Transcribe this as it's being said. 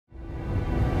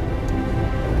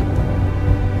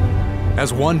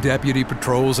as one deputy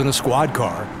patrols in a squad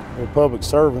car. We're public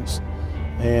servants,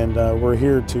 and we're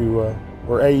here to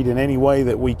aid in any way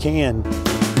that we can.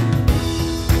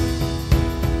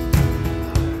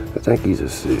 I think he's a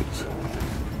 6.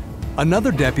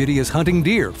 Another deputy is hunting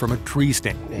deer from a tree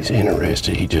stand. He's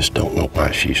interested, he just don't know why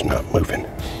she's not moving.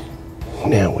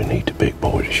 Now we need the big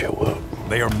boy to show up.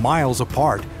 They are miles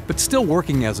apart, but still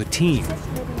working as a team.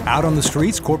 Out on the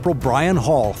streets, Corporal Brian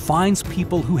Hall finds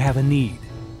people who have a need.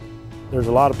 There's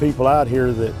a lot of people out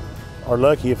here that are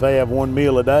lucky if they have one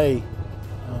meal a day.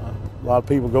 A lot of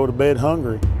people go to bed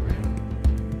hungry.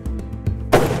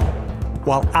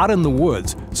 While out in the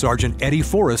woods, Sergeant Eddie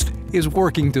Forrest is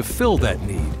working to fill that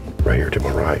need. Right here to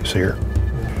my right, here.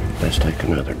 Let's take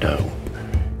another doe.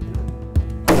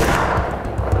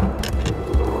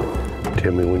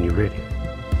 Tell me when you're ready.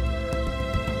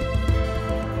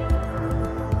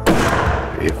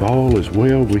 If all is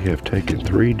well, we have taken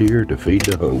 3 deer to feed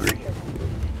the hungry.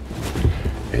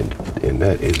 And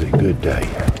that is a good day.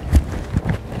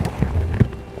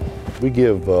 We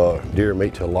give deer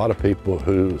meat to a lot of people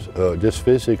who's just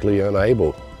physically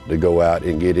unable to go out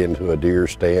and get into a deer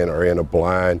stand or in a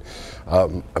blind.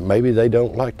 Maybe they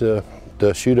don't like to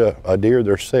shoot a deer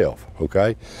themselves,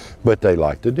 okay? But they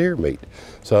like the deer meat.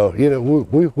 So, you know,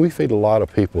 we feed a lot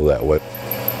of people that way.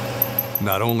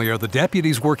 Not only are the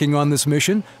deputies working on this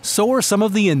mission, so are some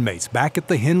of the inmates back at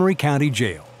the Henry County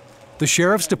Jail. The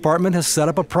Sheriff's Department has set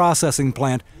up a processing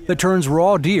plant that turns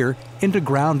raw deer into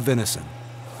ground venison.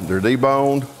 They're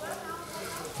deboned,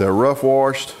 they're rough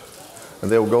washed, and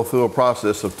they'll go through a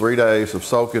process of 3 days of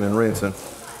soaking and rinsing,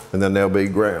 and then they'll be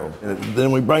ground. And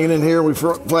then we bring it in here, we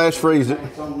flash freeze it.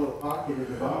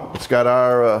 It's got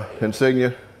our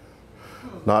insignia,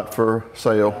 not for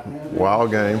sale,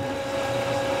 wild game.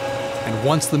 And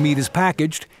once the meat is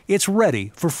packaged, it's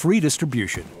ready for free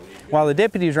distribution. While the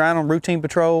deputies are out on routine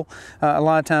patrol, a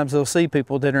lot of times they'll see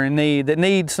people that are in need, that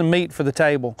need some meat for the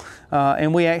table.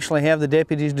 And we actually have the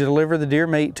deputies deliver the deer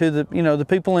meat to the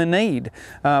people in need.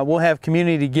 We'll have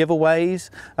community giveaways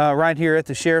right here at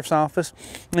the Sheriff's office.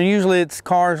 And usually it's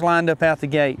cars lined up out the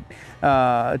gate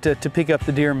to pick up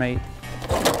the deer meat.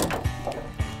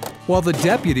 While the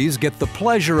deputies get the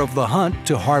pleasure of the hunt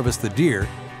to harvest the deer,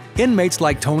 inmates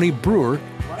like Tony Brewer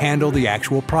handle the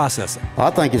actual processing. I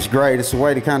think it's great. It's a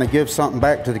way to kind of give something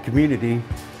back to the community.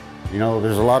 You know,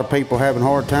 there's a lot of people having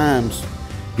hard times.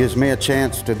 Gives me a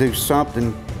chance to do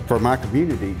something for my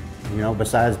community, you know,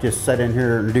 besides just sit in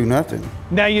here and do nothing.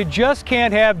 Now, you just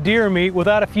can't have deer meat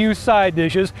without a few side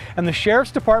dishes, and the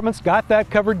Sheriff's Department's got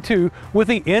that covered too with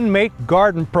the Inmate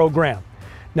Garden Program.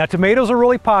 Now, tomatoes are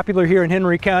really popular here in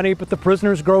Henry County, but the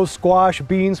prisoners grow squash,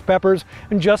 beans, peppers,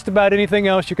 and just about anything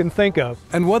else you can think of.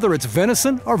 And whether it's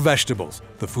venison or vegetables,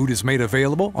 the food is made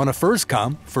available on a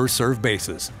first-come, first-served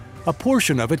basis. A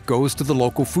portion of it goes to the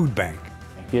local food bank.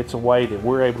 It's a way that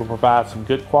we're able to provide some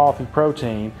good quality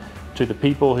protein to the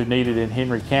people who need it in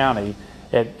Henry County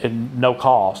at no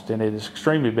cost, and it is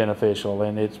extremely beneficial,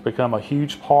 and it's become a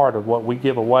huge part of what we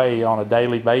give away on a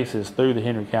daily basis through the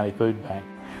Henry County Food Bank.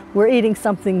 We're eating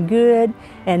something good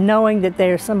and knowing that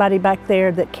there's somebody back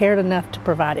there that cared enough to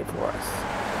provide it for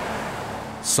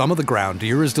us. Some of the ground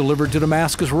deer is delivered to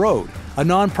Damascus Road, a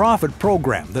nonprofit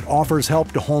program that offers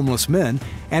help to homeless men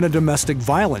and a domestic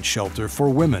violence shelter for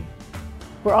women.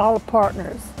 We're all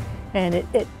partners, and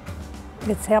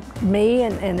it's helped me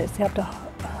and it's helped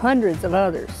hundreds of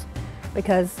others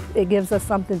because it gives us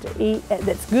something to eat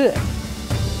that's good.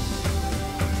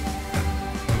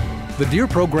 The deer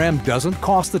program doesn't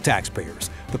cost the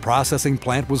taxpayers. The processing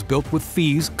plant was built with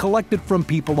fees collected from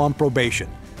people on probation.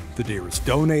 The deer is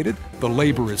donated, the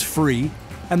labor is free,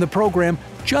 and the program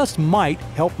just might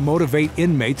help motivate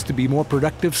inmates to be more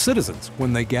productive citizens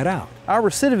when they get out. Our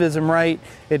recidivism rate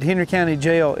at Henry County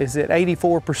Jail is at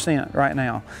 84% right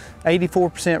now.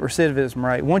 84% recidivism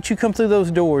rate. Once you come through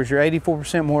those doors, you're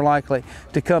 84% more likely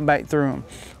to come back through them.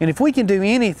 And if we can do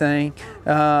anything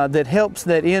that helps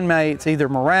that inmate's either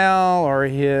morale or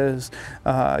his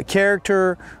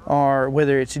character, or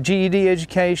whether it's GED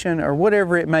education or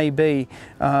whatever it may be,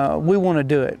 we want to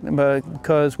do it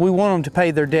because we want them to pay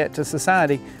their debt to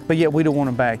society, but yet we don't want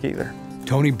them back either.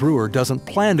 Tony Brewer doesn't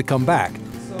plan to come back,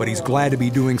 but he's glad to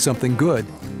be doing something good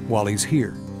while he's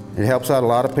here. It helps out a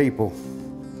lot of people.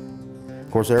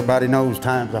 Of course, everybody knows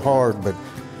times are hard, but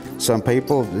some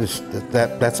people,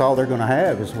 that's all they're going to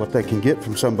have is what they can get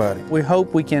from somebody. We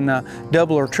hope we can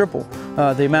double or triple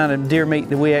the amount of deer meat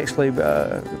that we actually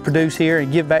produce here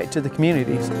and give back to the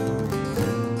communities.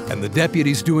 And the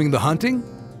deputies doing the hunting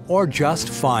are just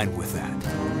fine with that.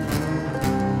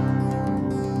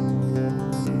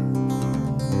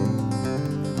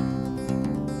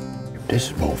 This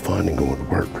is more fun than going to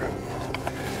work.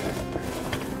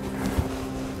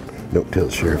 Don't tell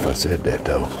the sheriff I said that,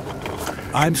 though.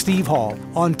 I'm Steve Hall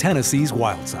on Tennessee's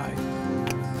Wild Side.